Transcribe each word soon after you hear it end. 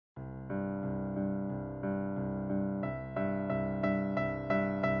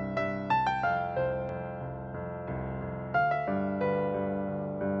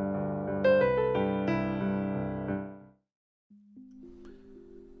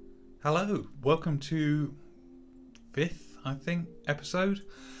Hello, welcome to fifth, I think, episode.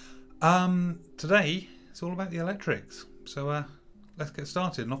 Today it's all about the electrics, so let's get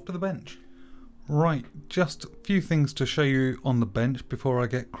started and off to the bench. Right, just a few things to show you on the bench before I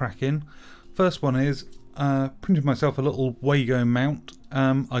get cracking. First one is printed myself a little Wago mount.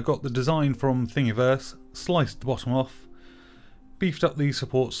 I got the design from Thingiverse, sliced the bottom off, beefed up these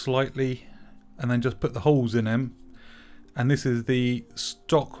supports slightly, and then just put the holes in them. And this is the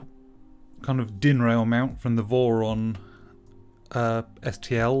stock kind of DIN rail mount from the Voron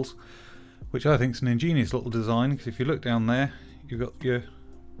STLs, which I think is an ingenious little design, because if you look down there, you've got your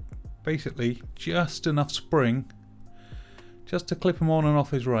basically just enough spring just to clip them on and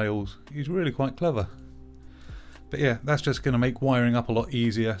off his rails. He's really quite clever. But yeah, that's just going to make wiring up a lot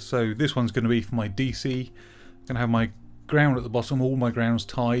easier. So this one's going to be for my DC. I'm going to have my ground at the bottom, all my grounds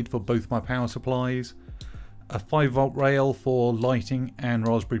tied for both my power supplies. A 5-volt rail for lighting and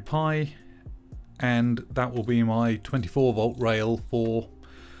Raspberry Pi, and that will be my 24-volt rail for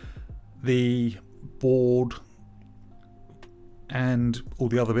the board and all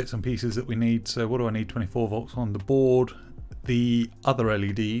the other bits and pieces that we need. So what do I need 24 volts on? The board, the other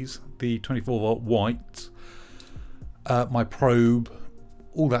LEDs, the 24-volt whites, my probe,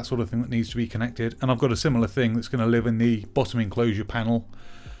 all that sort of thing that needs to be connected. And I've got a similar thing that's going to live in the bottom enclosure panel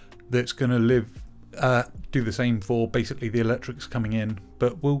that's going to live do the same for basically the electrics coming in,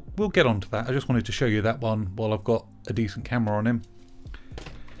 but we'll get onto that. I just wanted to show you that one while I've got a decent camera on him.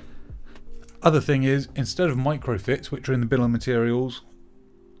 Other thing is, instead of microfits, which are in the bill of materials,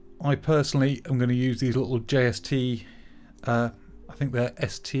 I personally am going to use these little JST, I think they're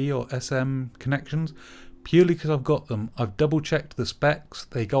ST or SM connections, purely because I've got them. I've double checked the specs.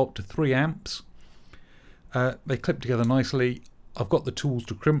 They go up to 3 amps. They clip together nicely. I've got the tools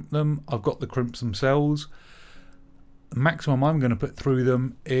to crimp them. I've got the crimps themselves. The maximum I'm going to put through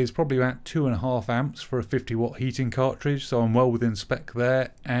them is probably about 2.5 amps for a 50-watt heating cartridge, so I'm well within spec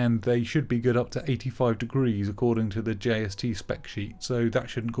there, and they should be good up to 85 degrees according to the JST spec sheet, so that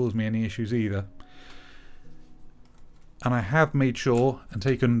shouldn't cause me any issues either. And I have made sure and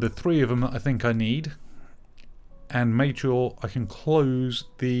taken the 3 of them that I think I need and made sure I can close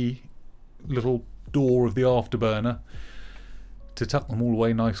the little door of the afterburner to tuck them all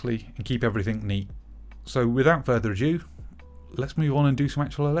away nicely and keep everything neat. So without further ado, let's move on and do some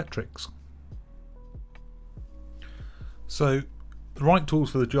actual electrics. So the right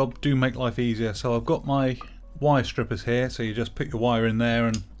tools for the job do make life easier. So I've got my wire strippers here, so you just put your wire in there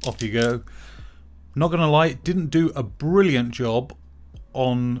and off you go. Not gonna lie, it didn't do a brilliant job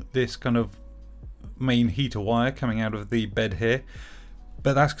on this kind of main heater wire coming out of the bed here,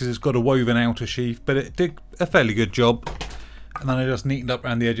 but that's because it's got a woven outer sheath, but it did a fairly good job. And then I just neatened up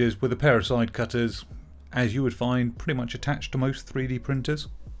around the edges with a pair of side cutters, as you would find pretty much attached to most 3D printers.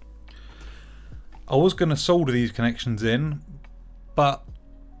 I was going to solder these connections in, but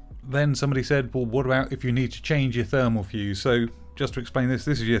then somebody said, well, what about if you need to change your thermal fuse? So just to explain this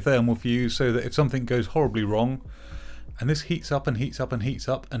is your thermal fuse, so that if something goes horribly wrong, and this heats up and heats up and heats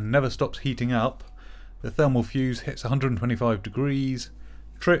up and never stops heating up, the thermal fuse hits 125 degrees,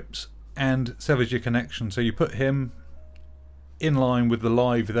 trips and severs your connection. So you put him in line with the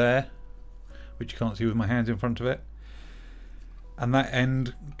live there, which you can't see with my hands in front of it, and that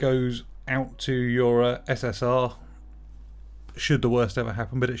end goes out to your SSR should the worst ever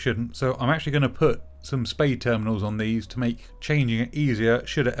happen, but it shouldn't. So I'm actually going to put some spade terminals on these to make changing it easier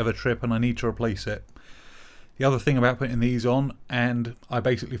should it ever trip and I need to replace it. The other thing about putting these on, and I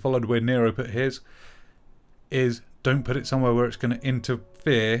basically followed where Nero put his, is don't put it somewhere where it's going to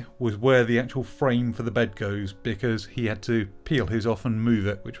interfere with where the actual frame for the bed goes, because he had to peel his off and move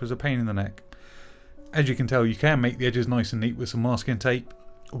it, which was a pain in the neck. As you can tell, you can make the edges nice and neat with some masking tape.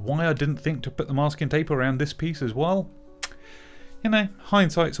 Why I didn't think to put the masking tape around this piece as well? You know,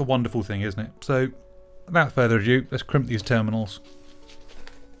 hindsight's a wonderful thing, isn't it? So, without further ado, let's crimp these terminals.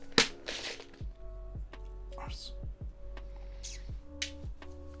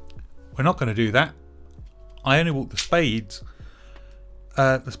 We're not going to do that. I only bought the spades,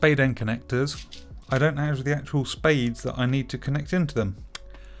 the spade end connectors. I don't have the actual spades that I need to connect into them.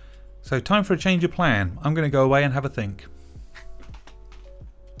 So time for a change of plan. I'm going to go away and have a think.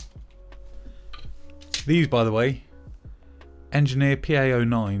 These, by the way, Engineer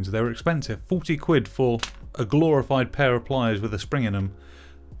PA09s. They were expensive, 40 quid for a glorified pair of pliers with a spring in them.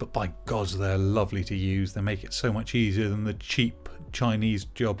 But by gods, they're lovely to use. They make it so much easier than the cheap Chinese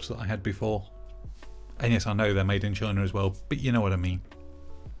jobs that I had before. And yes, I know they're made in China as well, but you know what I mean.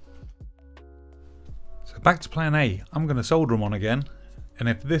 So back to plan A. I'm going to solder them on again, and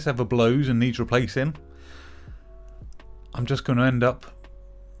if this ever blows and needs replacing, I'm just going to end up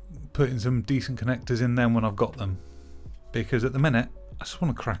putting some decent connectors in them when I've got them, because at the minute I just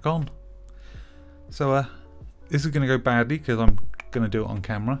want to crack on. So this is going to go badly because I'm going to do it on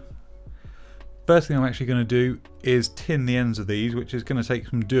camera. First thing I'm actually going to do is tin the ends of these, which is going to take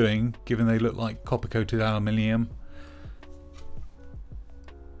some doing given they look like copper coated aluminium.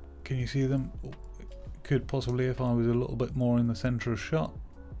 Can you see them? Could possibly if I was a little bit more in the centre of shot.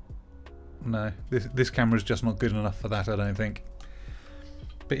 No, this camera is just not good enough for that, I don't think.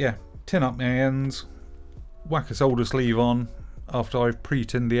 But yeah, tin up the ends, whack a solder sleeve on after I've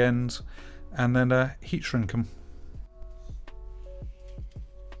pre-tinned the ends, and then heat shrink them.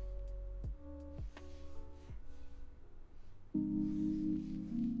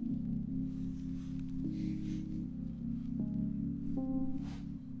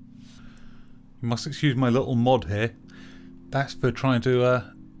 You must excuse my little mod here. That's for trying to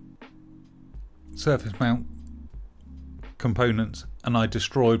surface mount components, and I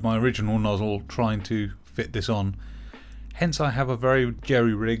destroyed my original nozzle trying to fit this on. Hence I have a very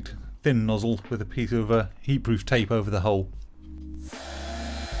jerry-rigged thin nozzle with a piece of heatproof tape over the hole.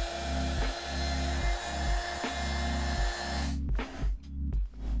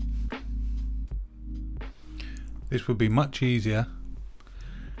 This would be much easier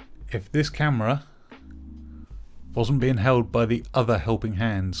if this camera wasn't being held by the other helping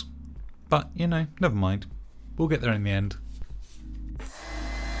hands. But, you know, never mind. We'll get there in the end.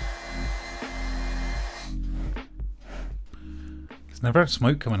 It's never had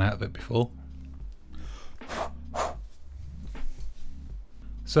smoke coming out of it before.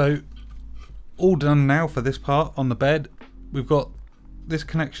 So, all done now for this part on the bed. We've got this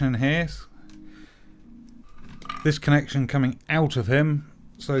connection in here. This connection coming out of him.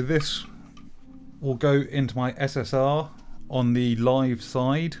 So this will go into my SSR on the live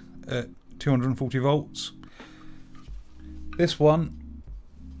side at 240 volts. This one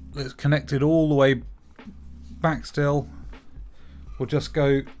that's connected all the way back still will just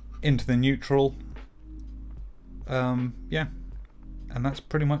go into the neutral. Yeah, and that's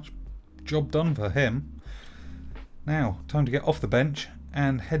pretty much job done for him. Now time to get off the bench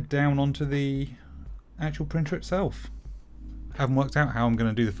and head down onto the actual printer itself. Haven't worked out how I'm going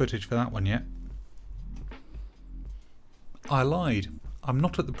to do the footage for that one yet. I lied. I'm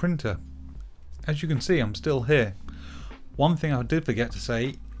not at the printer. As you can see, I'm still here. One thing I did forget to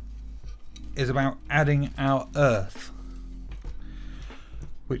say is about adding our earth,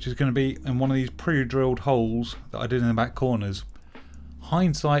 which is going to be in one of these pre-drilled holes that I did in the back corners.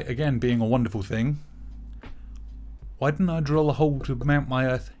 Hindsight again being a wonderful thing. Why didn't I drill a hole to mount my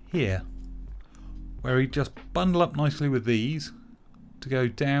earth here, where he'd just bundle up nicely with these to go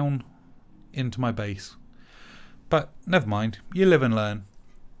down into my base? But never mind, you live and learn.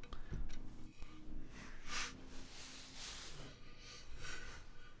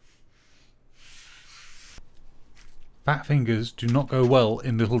 Fat fingers do not go well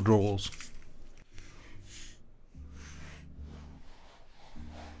in little drawers.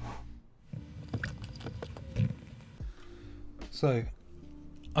 So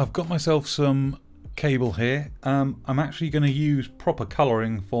I've got myself some cable here. I'm actually going to use proper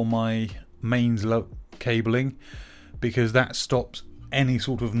colouring for my mains cabling, because that stops any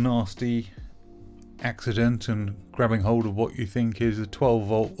sort of nasty accident and grabbing hold of what you think is a 12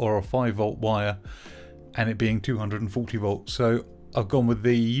 volt or a 5 volt wire and it being 240 volts. So I've gone with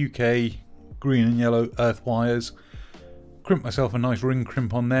the UK green and yellow earth wires, crimp myself a nice ring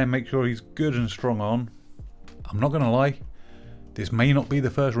crimp on there, make sure he's good and strong on. I'm not going to lie, this may not be the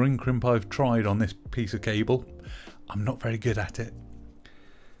first ring crimp I've tried on this piece of cable. I'm not very good at it.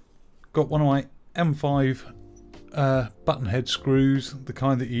 Got one of my M5 button head screws, the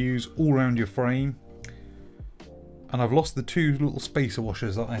kind that you use all around your frame. And I've lost the two little spacer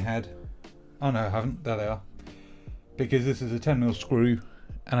washers that I had. Oh no, I haven't. There they are. Because this is a 10mm screw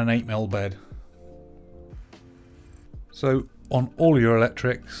and an 8mm bed. So on all your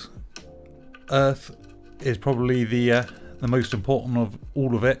electrics, earth is probably the most important of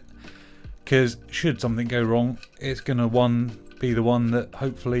all of it, because should something go wrong, it's going to be the one that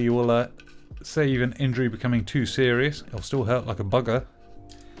hopefully will save an injury becoming too serious. It'll still hurt like a bugger,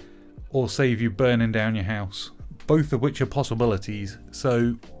 or save you burning down your house, both of which are possibilities.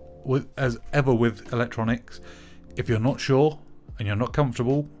 So as ever with electronics, if you're not sure and you're not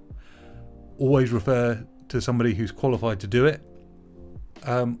comfortable, always refer to somebody who's qualified to do it.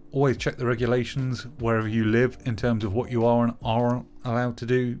 Always check the regulations wherever you live in terms of what you are and aren't allowed to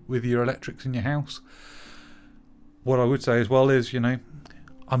do with your electrics in your house. What I would say as well is, you know,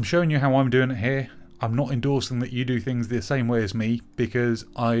 I'm showing you how I'm doing it here. I'm not endorsing that you do things the same way as me, because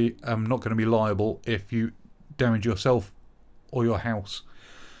I am not going to be liable if you damage yourself or your house.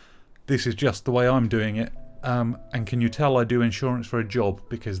 This is just the way I'm doing it. And can you tell I do insurance for a job,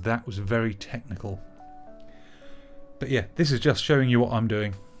 because that was very technical. But yeah, this is just showing you what I'm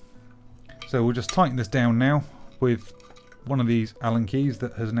doing. So we'll just tighten this down now with one of these Allen keys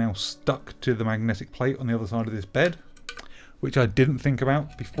that has now stuck to the magnetic plate on the other side of this bed, which I didn't think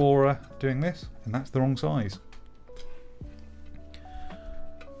about before doing this, and that's the wrong size.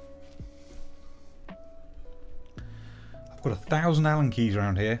 I've got 1,000 Allen keys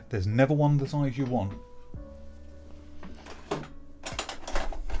around here. There's never one the size you want.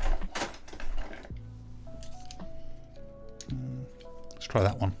 Let's try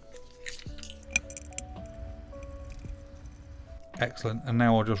that one. Excellent, and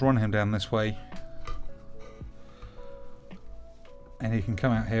now I'll just run him down this way and he can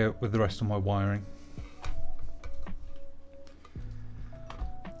come out here with the rest of my wiring.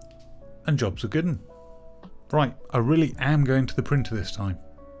 And job's a good one. Right, I really am going to the printer this time.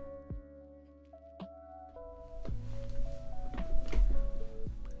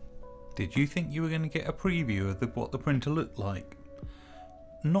 Did you think you were going to get a preview of what the printer looked like?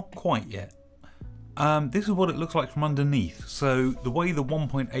 Not quite yet. This is what it looks like from underneath. So the way the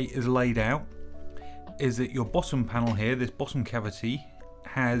 1.8 is laid out is that your bottom panel here, this bottom cavity,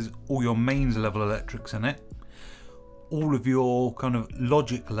 has all your mains level electrics in it. All of your kind of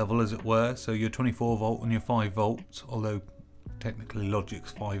logic level, as it were, so your 24 volt and your 5 volts, although technically logic's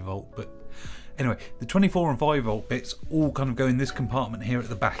 5 volt, but anyway, the 24 and 5 volt bits all kind of go in this compartment here at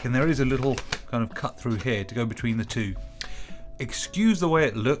the back, and there is a little kind of cut through here to go between the two. Excuse the way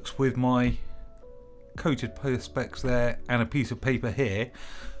it looks with my coated perspex there and a piece of paper here.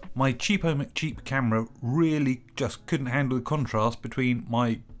 My cheapo McCheap camera really just couldn't handle the contrast between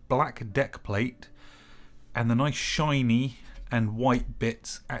my black deck plate and the nice shiny and white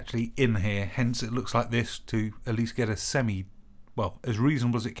bits actually in here, hence it looks like this to at least get a well, as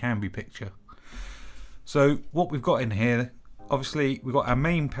reasonable as it can be picture. So what we've got in here, obviously we've got our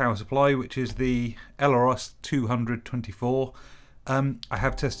main power supply, which is the LRS 224. I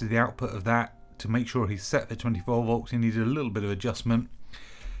have tested the output of that to make sure he's set for 24 volts. He needed a little bit of adjustment.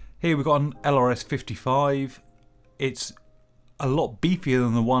 Here we've got an LRS 55. It's a lot beefier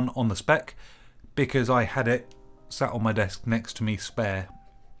than the one on the spec because I had it sat on my desk next to me spare.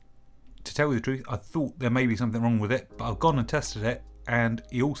 To tell you the truth, I thought there may be something wrong with it, but I've gone and tested it and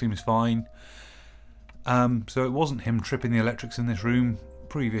he all seems fine. So it wasn't him tripping the electrics in this room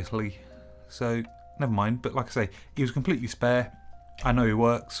previously, so never mind. But like I say, he was completely spare. I know he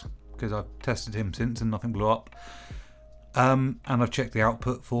works because I've tested him since and nothing blew up. And I've checked the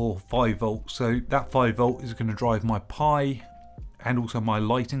output for 5 volts, so that 5 volt is going to drive my Pi and also my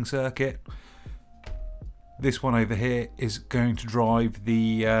lighting circuit. This one over here is going to drive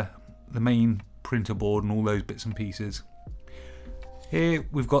the main printer board and all those bits and pieces. Here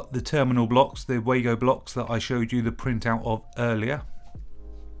we've got the terminal blocks, the Wago blocks that I showed you the printout of earlier.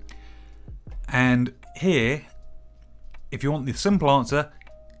 And here, if you want the simple answer,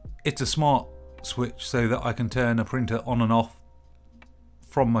 it's a smart switch so that I can turn a printer on and off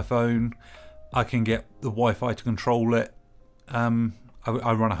from my phone. I can get the Wi-Fi to control it. I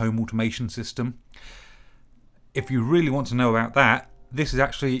run a home automation system. If you really want to know about that, this is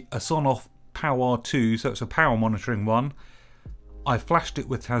actually a Sonoff Power 2, so it's a power monitoring one. I flashed it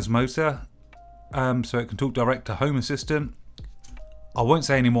with Tasmota so it can talk direct to Home Assistant. I won't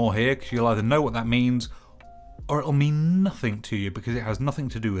say any more here because you'll either know what that means or it'll mean nothing to you because it has nothing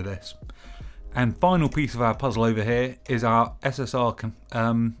to do with this. And final piece of our puzzle over here is our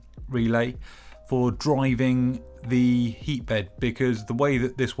SSR relay for driving the heat bed, because the way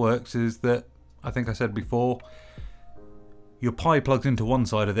that this works is that, I think I said before, your Pi plugs into one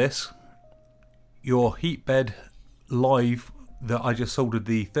side of this, your heat bed live that I just soldered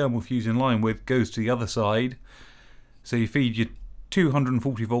the thermal fuse in line with goes to the other side, so you feed your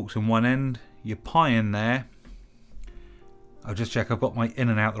 240 volts in one end, your Pi in there. I'll just check I've got my in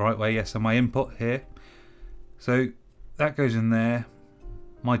and out the right way. Yes, and my input here. So that goes in there.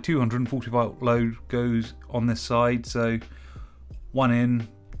 My 240 volt load goes on this side. So 1 in,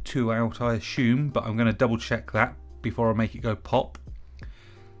 2 out, I assume, but I'm going to double check that before I make it go pop.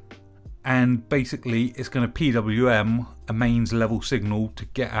 And basically it's going to PWM a mains level signal to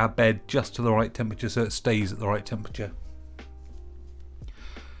get our bed just to the right temperature so it stays at the right temperature.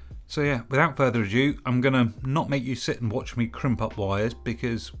 So yeah, without further ado, I'm going to not make you sit and watch me crimp up wires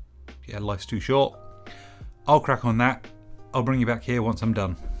because, yeah, life's too short. I'll crack on that. I'll bring you back here once I'm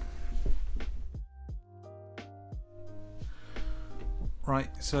done. Right,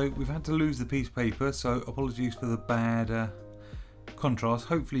 so we've had to lose the piece of paper, so apologies for the bad contrast.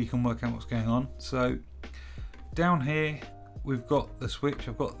 Hopefully you can work out what's going on. So down here we've got the switch.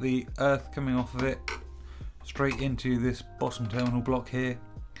 I've got the earth coming off of it straight into this bottom terminal block here.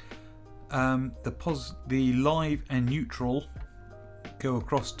 The live and neutral go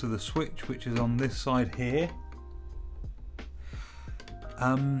across to the switch, which is on this side here.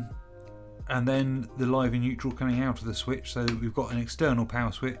 And then the live and neutral coming out of the switch, so we've got an external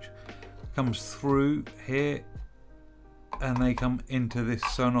power switch comes through here, and they come into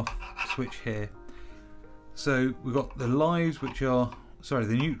this on-off switch here. So we've got the lives, which are, sorry,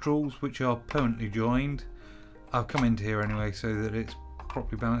 the neutrals, which are permanently joined. I've come into here anyway so that it's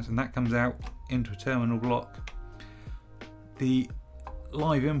properly balanced, and that comes out into a terminal block. The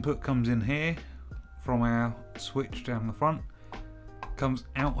live input comes in here from our switch down the front, comes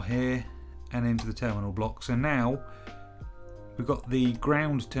out here and into the terminal block. So now we've got the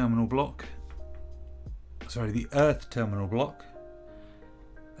ground terminal block, sorry, the earth terminal block,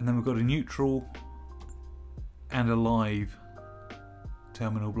 and then we've got a neutral and a live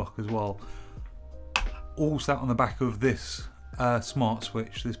terminal block as well, all sat on the back of this smart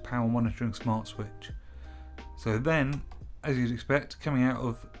switch, this power monitoring smart switch. So then, as you'd expect, coming out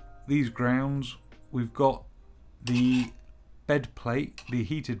of these grounds, we've got the bed plate, the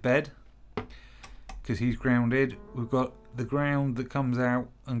heated bed, because he's grounded. We've got the ground that comes out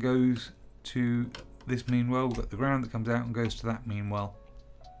and goes to this mean well. We've got the ground that comes out and goes to that mean well.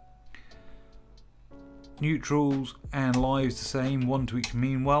 Neutrals and lives the same, one to each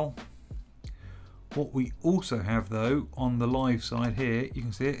mean well. What we also have though on the live side here, you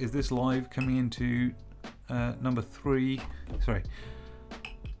can see it, is this live coming into number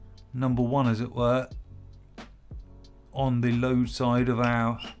 1 as it were, on the load side of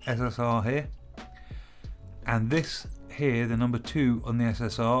our SSR here. And this here, the number 2 on the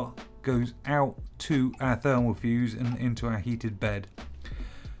SSR, goes out to our thermal fuse and into our heated bed.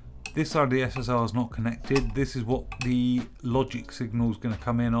 This side of the SSR is not connected. This is what the logic signal is going to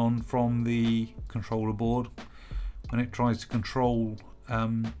come in on from the controller board when it tries to control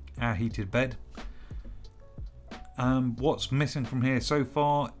our heated bed. What's missing from here so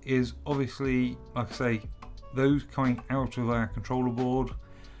far is obviously, like I say, those coming out of our controller board,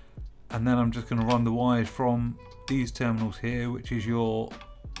 and then I'm just going to run the wires from these terminals here, which is your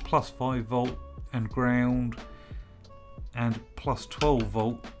plus 5 volt and ground and plus 12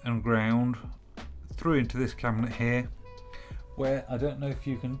 volt and ground, through into this cabinet here, where I don't know if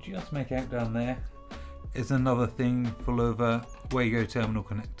you can just make out down there is another thing full of Wago terminal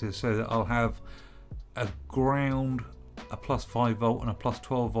connectors, so that I'll have a ground, a plus 5 volt and a plus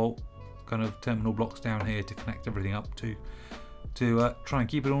 12 volt kind of terminal blocks down here to connect everything up to try and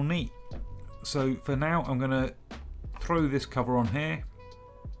keep it all neat. So for now I'm going to throw this cover on here,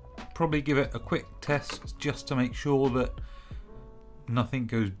 probably give it a quick test just to make sure that nothing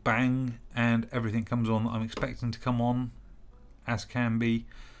goes bang and everything comes on that I'm expecting to come on as can be.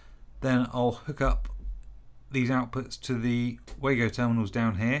 Then I'll hook up these outputs to the Wago terminals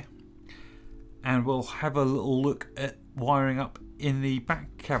down here, and we'll have a little look at wiring up in the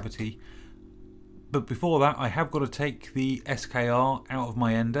back cavity. But before that, I have got to take the SKR out of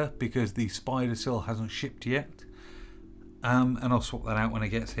my ender because the Spider still hasn't shipped yet. And I'll swap that out when it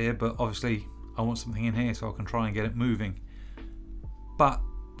gets here, but obviously I want something in here so I can try and get it moving. But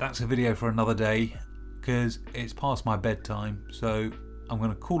that's a video for another day because it's past my bedtime, so I'm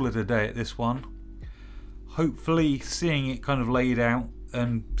going to call it a day at this one. Hopefully seeing it kind of laid out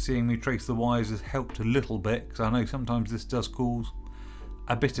and seeing me trace the wires has helped a little bit, because I know sometimes this does cause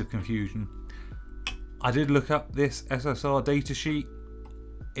a bit of confusion. I did look up this SSR datasheet.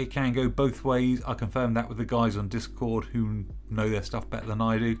 It can go both ways. I confirmed that with the guys on Discord who know their stuff better than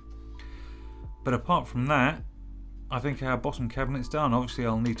I do. But apart from that, I think our bottom cabinet's done. Obviously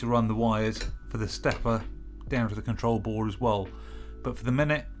I'll need to run the wires for the stepper down to the control board as well. But for the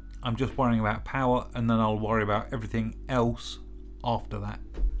minute, I'm just worrying about power, and then I'll worry about everything else after that.